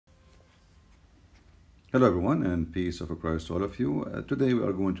Hello everyone and peace of Christ to all of you. Today we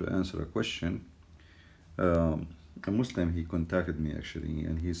are going to answer a question. A Muslim, he contacted me actually,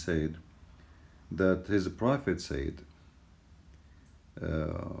 and he said that his prophet said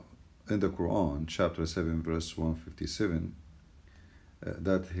in the Quran chapter 7 verse 157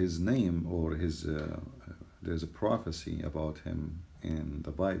 that his name or there's a prophecy about him in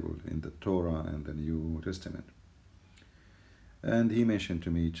the Bible, in the Torah and the New Testament. And he mentioned to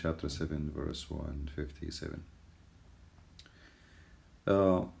me chapter 7 verse 157.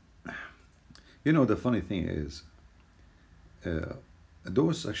 The funny thing is,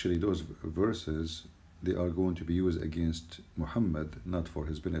 those verses, they are going to be used against Muhammad, not for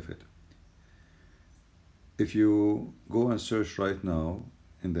his benefit. If you go and search right now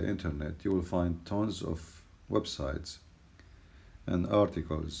in the internet, you will find tons of websites and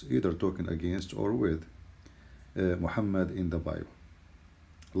articles either talking against or with Muhammad in the Bible.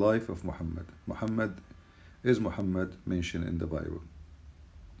 Life of Muhammad. Is Muhammad mentioned in the Bible?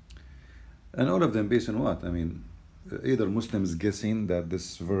 And all of them based on what? Either Muslims guessing that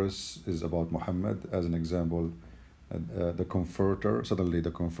this verse is about Muhammad, as an example, the Comforter, suddenly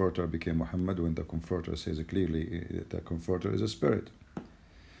the Comforter became Muhammad, when the Comforter says clearly the Comforter is a spirit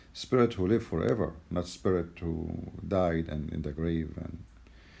who lived forever, not spirit who died and in the grave. And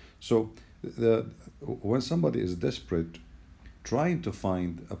so when somebody is desperate, trying to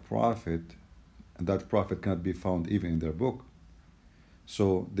find a prophet, and that prophet cannot be found even in their book,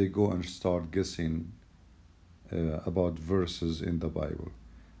 so they go and start guessing about verses in the Bible.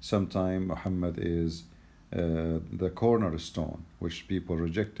 Sometimes Muhammad is the cornerstone, which people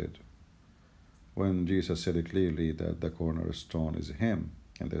rejected, when Jesus said clearly that the cornerstone is him,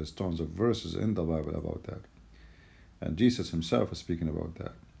 and there's tons of verses in the Bible about that, and Jesus himself is speaking about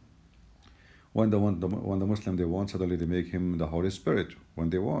that. When the Muslim they want, suddenly they make him the Holy Spirit. When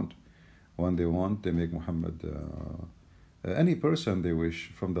they want, they make Muhammad any person they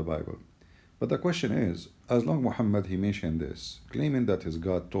wish from the Bible. But the question is, as long Muhammad he mentioned this, claiming that his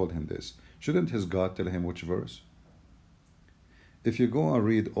God told him this, shouldn't his God tell him which verse? If you go and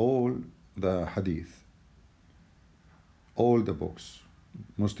read all the Hadith, all the books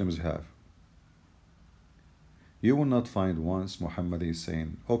Muslims have, you will not find once Muhammad is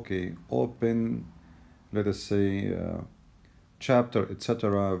saying, okay, open, let us say, chapter,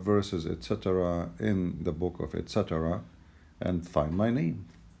 etc., verses, etc., in the book of etc., and find my name.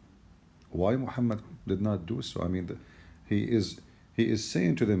 Why Muhammad did not do so? He is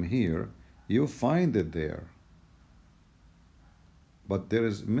saying to them here, you find it there, but there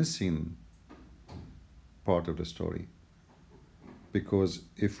is missing part of the story. Because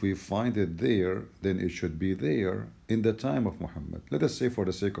if we find it there, then it should be there in the time of Muhammad. Let us say, for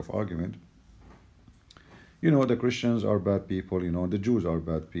the sake of argument, the Christians are bad people, the Jews are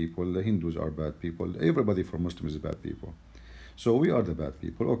bad people, the Hindus are bad people, everybody for Muslims is bad people. So we are the bad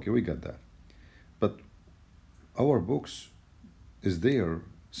people. Okay, we got that. But our books is there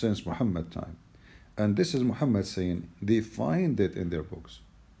since Muhammad time. And this is Muhammad saying they find it in their books,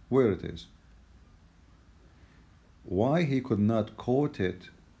 where it is. Why he could not quote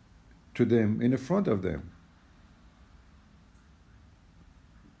it to them in front of them?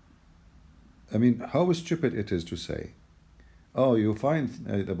 How stupid it is to say, oh, you find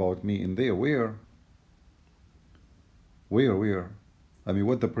it about me in there. Where?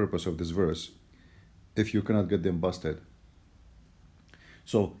 What's the purpose of this verse if you cannot get them busted?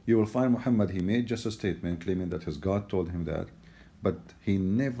 So you will find Muhammad, he made just a statement claiming that his God told him that, but he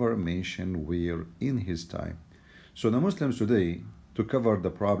never mentioned where in his time. So the Muslims today, to cover the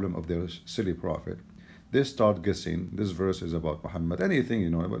problem of their silly prophet, they start guessing this verse is about Muhammad. Anything,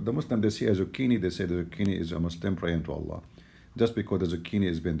 but the Muslim, they see a zucchini, they say the zucchini is a Muslim praying to Allah, just because the zucchini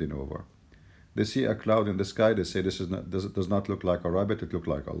is bending over. They see a cloud in the sky, they say this does not look like a rabbit, it looks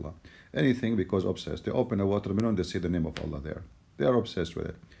like Allah. Anything, because obsessed. They open a watermelon, they see the name of Allah there. They are obsessed with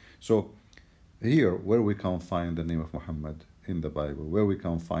it. So here, where we can find the name of Muhammad in the Bible, where we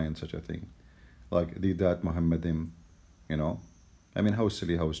can find such a thing, like Didat Muhammadim, how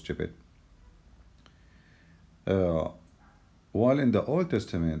silly, how stupid. While in the Old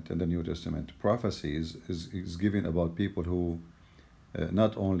Testament and the New Testament, prophecies is given about people who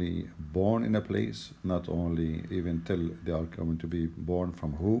not only born in a place, not only even tell they are going to be born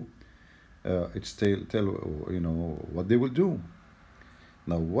from who, it's tell what they will do.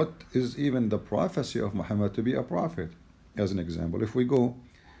 Now, what is even the prophecy of Muhammad to be a prophet? As an example, if we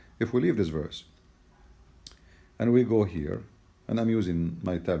leave this verse, and we go here, and I'm using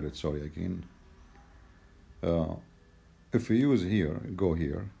my tablet, sorry again. If we use here, go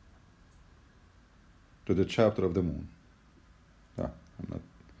here, to the chapter of the moon. I'm not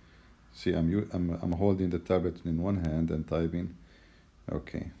See, I'm holding the tablet in one hand and typing.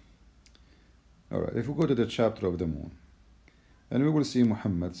 Okay. All right. If we go to the chapter of the moon, and we will see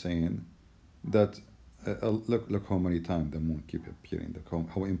Muhammad saying that look how many times the moon keep appearing.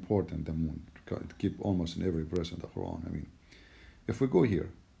 How important the moon keep almost in every verse in the Quran. I mean, if we go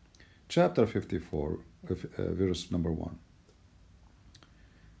here, chapter 54, verse number 1.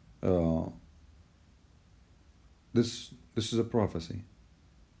 This is a prophecy.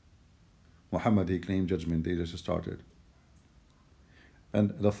 Muhammad, he claimed judgment day just started.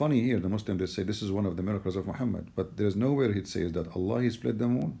 And the funny here, the Muslims, they say this is one of the miracles of Muhammad, but there is nowhere it says that Allah, he split the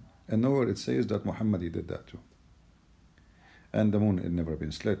moon, and nowhere it says that Muhammad, he did that too. And the moon had never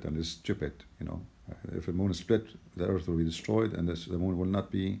been split, and it's stupid, you know. If the moon is split, the earth will be destroyed, and the moon will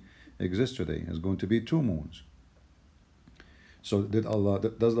not exist today. It's going to be 2 moons. So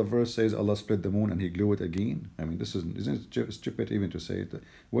does the verse says Allah split the moon and he glued it again? I mean, isn't it stupid even to say it?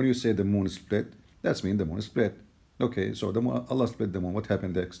 When you say the moon is split, that means the moon is split. Okay, so Allah split the moon. What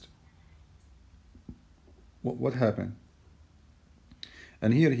happened next? What happened?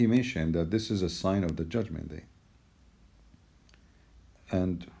 And here he mentioned that this is a sign of the judgment day.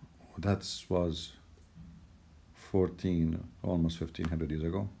 And that was 14, almost 1500 years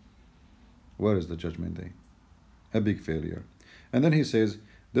ago. Where is the judgment day? A big failure. And then he says,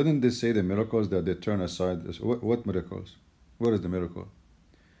 didn't they say the miracles that they turn aside? What miracles? Where is the miracle?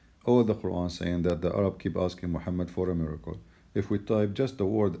 All the Quran saying that the Arab keep asking Muhammad for a miracle. If we type just the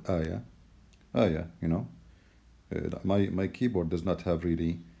word ayah, you know, my keyboard does not have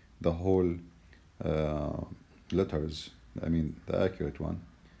really the whole letters. I mean, the accurate one.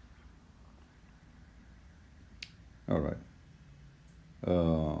 All right.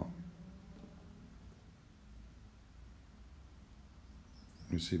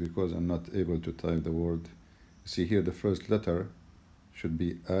 You see, because I'm not able to type the word. See here, the first letter should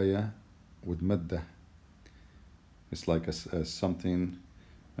be ayah with maddah. It's like a something.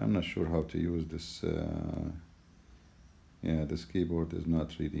 I'm not sure how to use this. Yeah, this keyboard is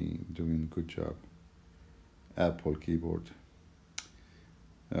not really doing a good job. Apple keyboard.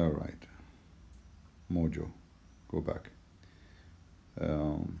 All right. Mojo. Go back.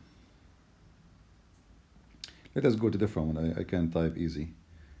 Let us go to the different one. I can type easy.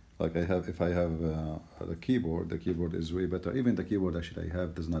 Like if I have the keyboard is way better. Even the keyboard actually I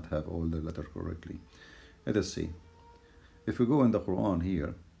have does not have all the letters correctly. Let us see. If we go in the Quran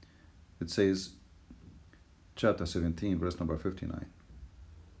here, it says, chapter 17, verse number 59.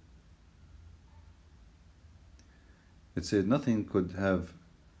 It says, nothing could have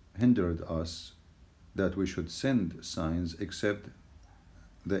hindered us that we should send signs except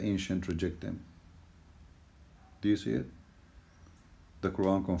the ancient reject them. Do you see it? The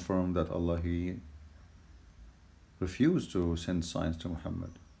Quran confirmed that Allah, he refused to send signs to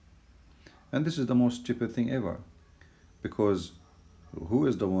Muhammad. And this is the most stupid thing ever. Because who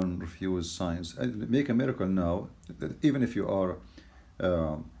is the one refuse signs? Make a miracle now, even if you are,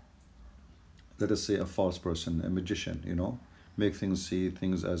 let us say, a false person, a magician, you know, make things, see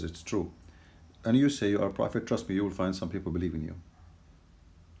things as it's true. And you say you are a prophet, trust me, you will find some people believe in you.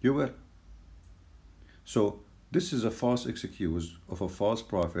 You will. So, this is a false excuse of a false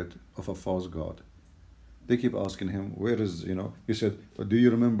prophet, of a false God. They keep asking him, where is, you know, he said, do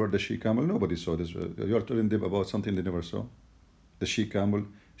you remember the she-camel? Nobody saw this. You're telling them about something they never saw. The she-camel,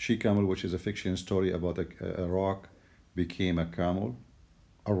 which is a fiction story about a rock became a camel.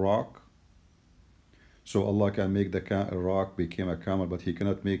 A rock. So Allah can make a rock become a camel, but he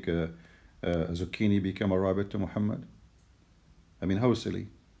cannot make a zucchini become a rabbit to Muhammad. I mean, how silly.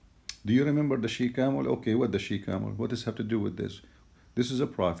 Do you remember the she-camel? Okay, what the she-camel? What does it have to do with this? This is a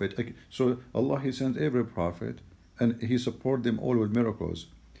prophet. So Allah, he sends every prophet and he support them all with miracles,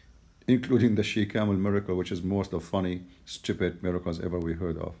 including the she-camel miracle, which is most of funny, stupid miracles ever we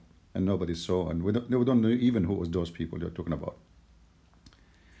heard of. And nobody saw, and we don't know even who was those people you're talking about.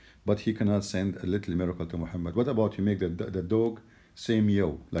 But he cannot send a little miracle to Muhammad. What about you make the dog say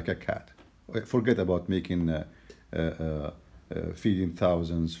meow like a cat? Forget about making feeding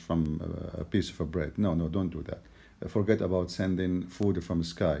thousands from a piece of a bread. No, don't do that. Forget about sending food from the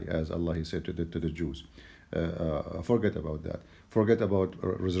sky, as Allah, he said to the Jews. Forget about that. Forget about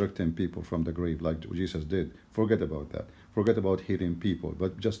resurrecting people from the grave like Jesus did. Forget about that. Forget about healing people,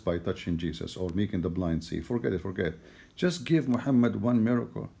 but just by touching Jesus, or making the blind see. Forget it. Just give Muhammad one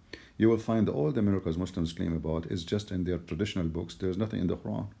miracle. You will find all the miracles Muslims claim about is just in their traditional books. There is nothing in the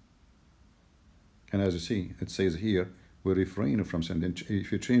Quran. And as you see, it says here, we refrain from sending.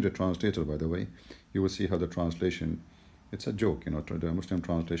 If you change the translator, by the way, you will see how the translation, it's a joke, you know, the Muslim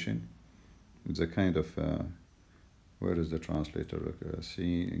translation. It's a kind of Where is the translator? Okay,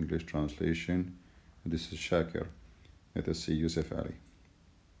 see English translation. This is Shakir. Let us see Yusuf Ali.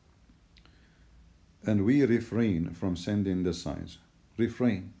 And we refrain from sending the signs.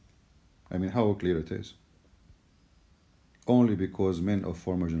 Refrain. I mean, how clear it is. Only because men of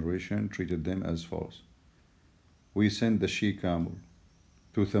former generation treated them as false. We send the she-camel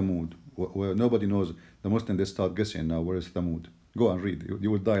to Thamud, where nobody knows. The Muslims, they start guessing now, where is Thamud? Go and read.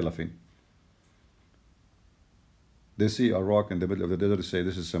 You will die laughing. They see a rock in the middle of the desert, they say,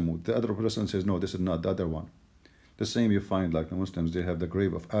 this is Thamud. The other person says, no, this is not, the other one. The same you find, like the Muslims, they have the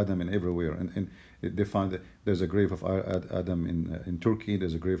grave of Adam in everywhere. And they find that there's a grave of Adam in Turkey,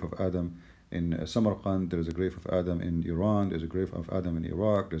 there's a grave of Adam in Samarkand, there's a grave of Adam in Iran, there's a grave of Adam in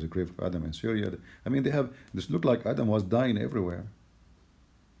Iraq, there's a grave of Adam in Syria. I mean, they have, this look like Adam was dying everywhere.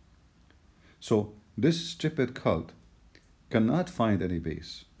 So this stupid cult cannot find any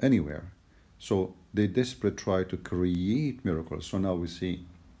base anywhere. So they desperately try to create miracles. So now we see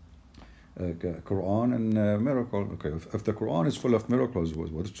Quran and miracle. Okay, if the Quran is full of miracles,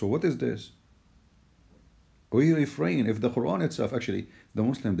 so what is this? We refrain. If the Quran itself, actually, the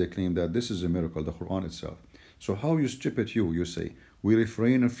Muslim, they claim that this is a miracle, the Quran itself. So how you stupid you say, we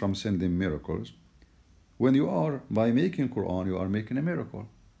refrain from sending miracles, when you are, by making Quran, you are making a miracle.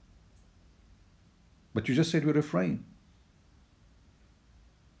 But you just said we refrain.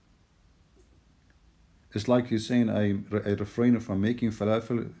 It's like you're saying, I refrain from making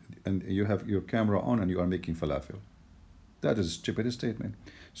falafel, and you have your camera on and you are making falafel. That is a stupid statement.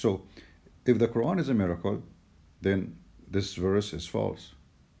 So, if the Quran is a miracle, then this verse is false.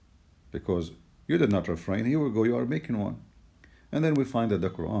 Because you did not refrain, here we go, you are making one. And then we find that the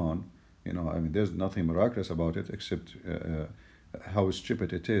Quran, I mean, there's nothing miraculous about it except how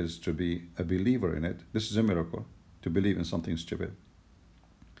stupid it is to be a believer in it. This is a miracle, to believe in something stupid.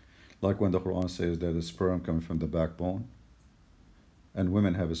 Like when the Quran says that the sperm coming from the backbone, and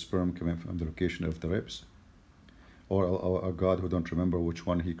women have a sperm coming from the location of the ribs, or a God who don't remember which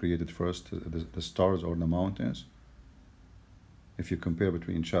one he created first, the stars or the mountains. If you compare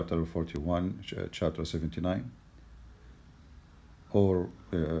between chapter 41, chapter 79, or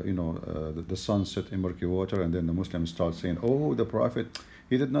the sun set in murky water, and then the Muslims start saying, oh, the Prophet,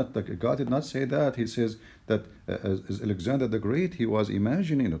 God did not say that. He says that as Alexander the Great, he was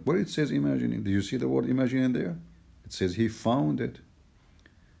imagining it. Where it says imagining, do you see the word imagining there? It says he found it.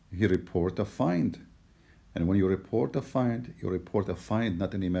 He report a find. And when you report a find,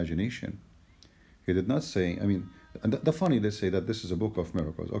 not an imagination. He did not say, I mean, and the funny, they say that this is a book of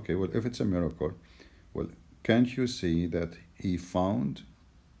miracles. Okay, well, if it's a miracle, well, can't you see that he found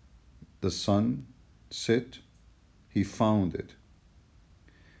the sun set? He found it.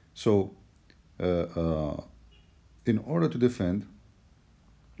 So, in order to defend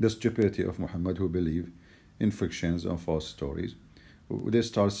the stupidity of Muhammad, who believe in fictions and false stories, they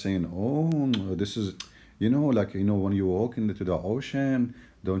start saying, oh, this is, when you walk into the ocean,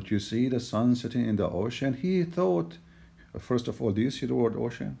 don't you see the sun setting in the ocean? He thought, first of all, do you see the word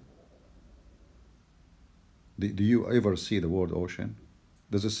ocean? Do you ever see the word ocean?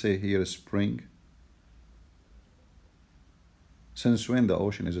 Does it say here spring? Since when the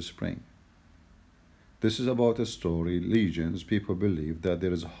ocean is a spring? This is about a story, legends. People believe that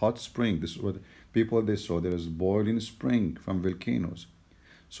there is a hot spring. This is what people, they saw there is boiling spring from volcanoes.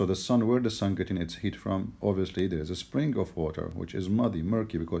 So the sun, where the sun getting its heat from? Obviously there is a spring of water, which is muddy,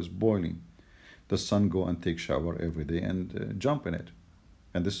 murky, because it's boiling. The sun go and take shower every day and jump in it.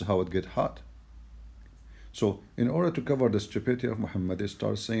 And this is how it get hot. So in order to cover the stupidity of Muhammad, they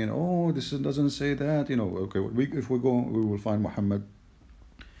start saying, oh, this doesn't say that, okay, if we go, we will find Muhammad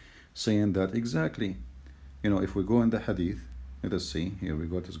saying that exactly. If we go in the Hadith, let us see, here we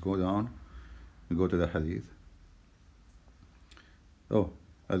go, let's go down and go to the Hadith. Oh,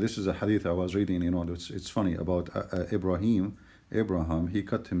 this is a Hadith I was reading, it's funny, about Abraham, he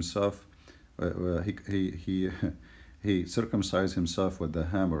cut himself, he circumcised himself with the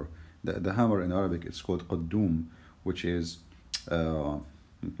hammer. The hammer in Arabic, it's called qaddum, which is,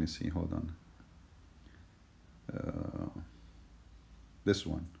 let me see, hold on. This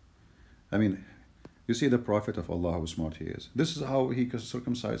one. I mean, you see the Prophet of Allah, how smart he is. This is how he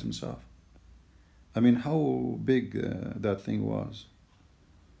circumcised himself. I mean, how big that thing was.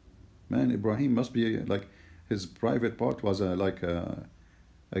 Man, Ibrahim must be like, his private part was like a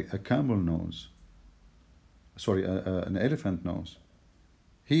camel nose. Sorry, an elephant nose.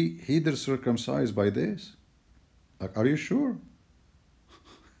 He did circumcised by this. Like, are you sure?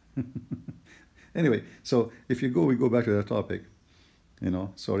 Anyway, so if you go, we go back to the topic.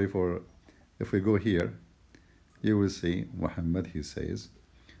 Sorry for, if we go here, you will see Muhammad, he says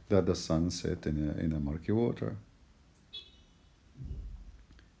that the sun set in a murky water.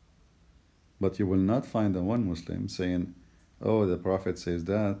 But you will not find a one Muslim saying, oh, the Prophet says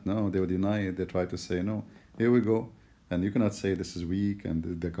that. No, they will deny it. They try to say, no, here we go. And you cannot say this is weak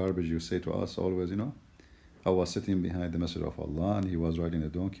and the garbage you say to us always, you know. I was sitting behind the Messenger of Allah and he was riding a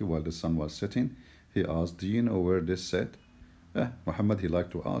donkey while the sun was setting. He asked, do you know where this said? Muhammad, he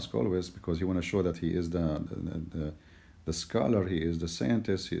liked to ask always because he want to show that he is the scholar, he is the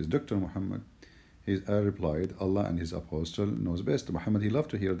scientist, he is Dr. Muhammad. I replied, Allah and his apostle knows best. Muhammad, he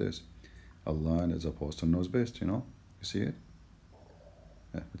loved to hear this. Allah and his apostle knows best, you know. You see it?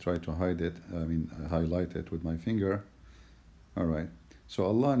 I try to hide it, highlight it with my finger. All right. So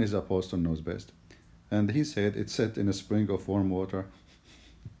Allah and his apostle knows best. And he said, it's set in a spring of warm water.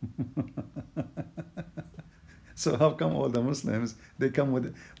 So how come all the Muslims, they come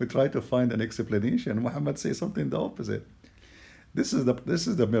we try to find an explanation. Muhammad says something the opposite. This is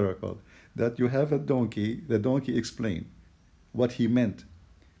the miracle, that you have a donkey, the donkey explained what he meant.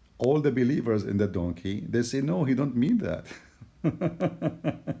 All the believers in the donkey, they say, no, he don't mean that.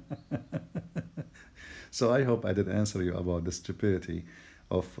 So I hope I did answer you about the stupidity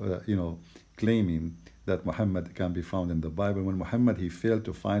of, claiming that Muhammad can be found in the Bible, when Muhammad, he failed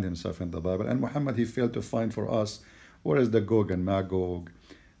to find himself in the Bible, and Muhammad, he failed to find for us, where is the Gog and Magog,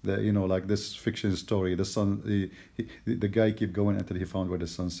 like this fiction story, the sun, the guy keep going until he found where the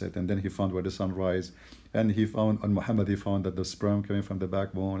sun set, and then he found where the sun rise, and he found, on Muhammad, he found that the sperm coming from the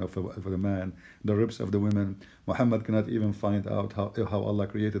backbone of the man, the ribs of the women. Muhammad cannot even find out how Allah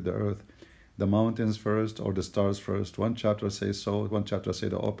created the earth, the mountains first or the stars first. One chapter says so, one chapter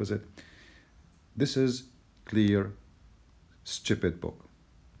says the opposite. This is clear, stupid book.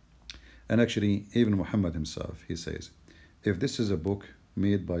 And actually, even Muhammad himself, he says, if this is a book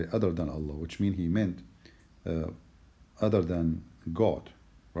made by other than Allah, which means he meant other than God,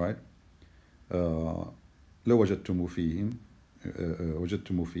 right? لوجدتم فيه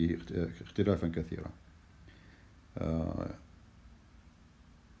وجدتم فيه اختلافا كثيرا.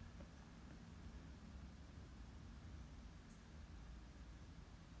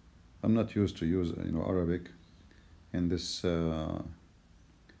 I'm not used to use Arabic in this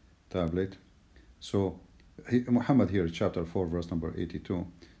tablet. So Muhammad here, chapter 4, verse number 82,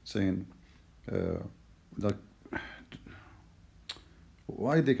 saying like,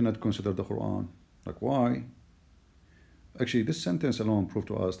 why they cannot consider the Quran? Like, why? Actually, this sentence alone proved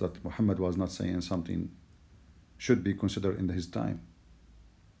to us that Muhammad was not saying something should be considered in his time.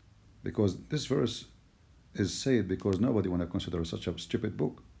 Because this verse is said because nobody want to consider such a stupid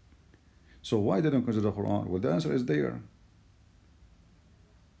book. So why they don't consider the Quran? Well, the answer is there.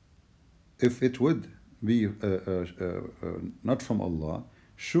 If it would be not from Allah,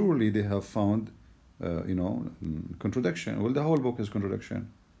 surely they have found, contradiction. Well, the whole book is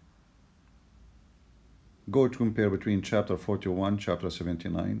contradiction. Go to compare between chapter 41, chapter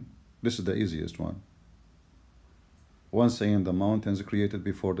 79. This is the easiest one. One saying the mountains created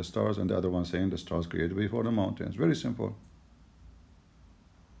before the stars, and the other one saying the stars created before the mountains. Very simple.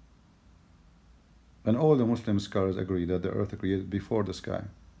 And all the Muslim scholars agree that the earth created before the sky.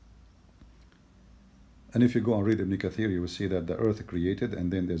 And if you go and read Ibn Kathir, you will see that the earth created,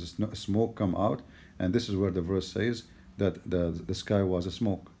 and then there's a smoke come out, and this is where the verse says that the sky was a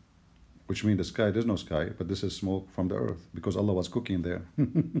smoke, which means the sky, there's no sky, but this is smoke from the earth, because Allah was cooking there.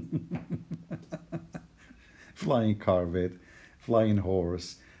 Flying carpet, flying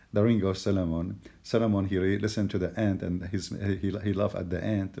horse, the ring of Solomon. Solomon, he listened to the ant, and he laughed at the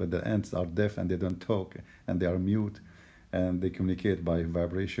ant, but the ants are deaf and they don't talk, and they are mute, and they communicate by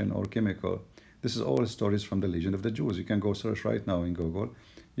vibration or chemical. This is all stories from the Legend of the Jews. You can go search right now in Google.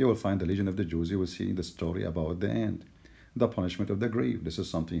 You will find the Legend of the Jews. You will see the story about the ant, the punishment of the grave. This is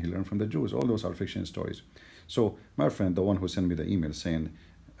something he learned from the Jews. All those are fiction stories. So my friend, the one who sent me the email saying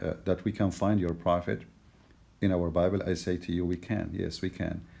that we can find your prophet in our Bible, I say to you, we can. Yes, we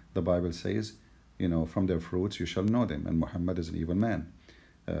can. The Bible says, from their fruits you shall know them. And Muhammad is an evil man,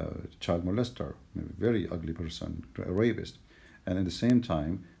 child molester, very ugly person, a rapist. And at the same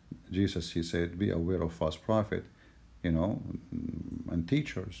time, Jesus, he said, be aware of false prophet, and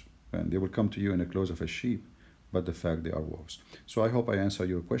teachers. And they will come to you in the clothes of a sheep, but the fact they are wolves. So I hope I answer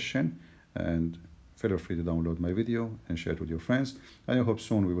your question, and feel free to download my video and share it with your friends. And I hope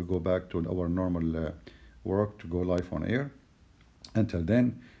soon we will go back to our normal work to go live on air. Until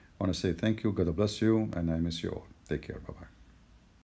then, I want to say thank you, God bless you, and I miss you all. Take care, bye-bye.